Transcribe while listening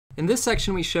In this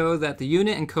section, we show that the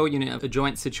unit and co-unit of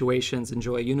adjoint situations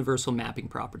enjoy universal mapping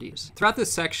properties. Throughout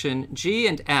this section, G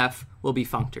and F will be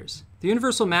functors. The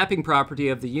universal mapping property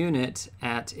of the unit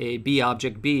at a B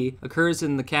object B occurs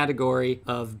in the category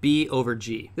of B over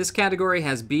G. This category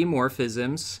has B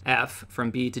morphisms, F from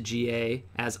B to GA,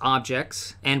 as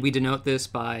objects, and we denote this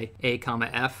by A,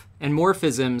 F, and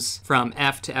morphisms from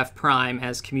F to F prime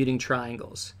as commuting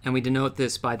triangles, and we denote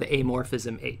this by the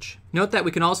amorphism H. Note that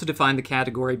we can also define the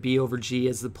category B over G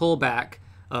as the pullback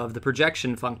of the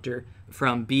projection functor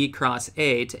from B cross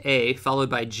A to A followed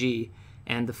by G,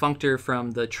 and the functor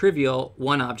from the trivial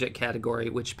one-object category,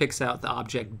 which picks out the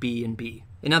object B and B.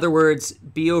 In other words,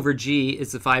 B over G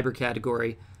is the fiber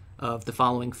category of the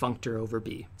following functor over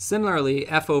B. Similarly,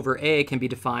 F over A can be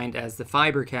defined as the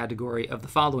fiber category of the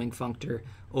following functor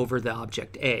over the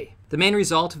object A. The main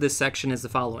result of this section is the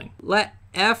following. Let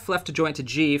F left adjoint to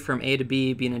G from A to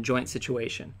B be an adjoint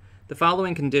situation. The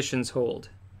following conditions hold.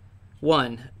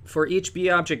 1. For each B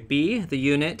object B, the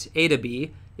unit A to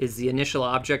B is the initial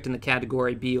object in the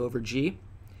category B over G.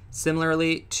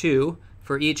 Similarly, 2,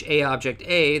 for each A object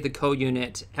A, the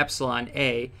co-unit epsilon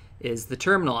A is the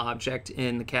terminal object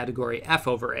in the category F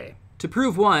over A. To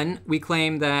prove 1, we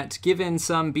claim that given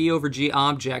some B over G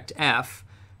object F,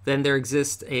 then there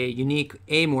exists a unique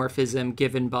amorphism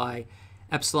given by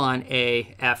epsilon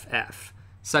A FF,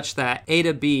 such that A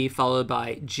to B followed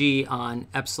by G on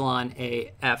epsilon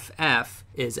A FF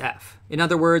is F. In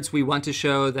other words, we want to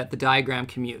show that the diagram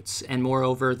commutes, and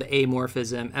moreover, the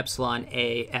amorphism epsilon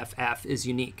A FF is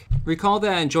unique. Recall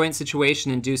that an adjoint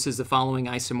situation induces the following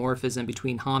isomorphism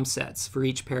between Hom sets for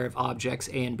each pair of objects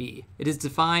A and B. It is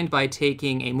defined by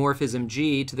taking a morphism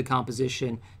G to the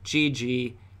composition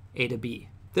GG A to B.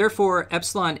 Therefore,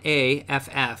 epsilon A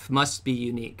FF must be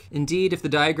unique. Indeed, if the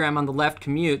diagram on the left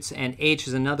commutes and H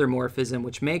is another morphism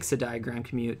which makes the diagram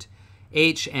commute,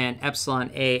 H and epsilon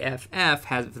A FF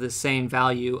have the same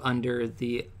value under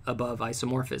the above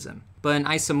isomorphism. But an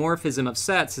isomorphism of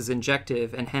sets is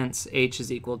injective, and hence H is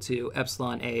equal to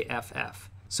epsilon A FF.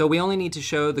 So we only need to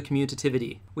show the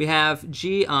commutativity. We have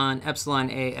G on epsilon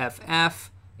A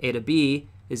FF, A to B,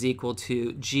 is equal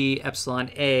to G epsilon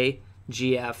A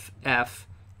GFF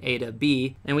A to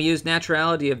B, and we use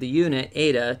naturality of the unit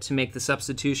eta to make the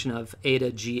substitution of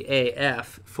eta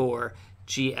GAF for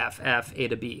GFF A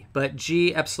to B. But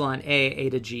G epsilon A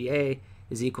to GA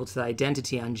is equal to the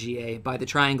identity on GA by the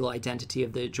triangle identity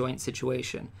of the adjoint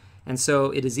situation, and so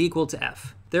it is equal to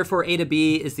F. Therefore, A to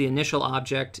B is the initial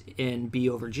object in B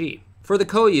over G. For the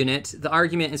co-unit, the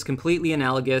argument is completely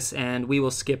analogous, and we will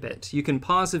skip it. You can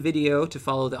pause the video to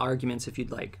follow the arguments if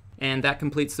you'd like. And that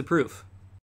completes the proof.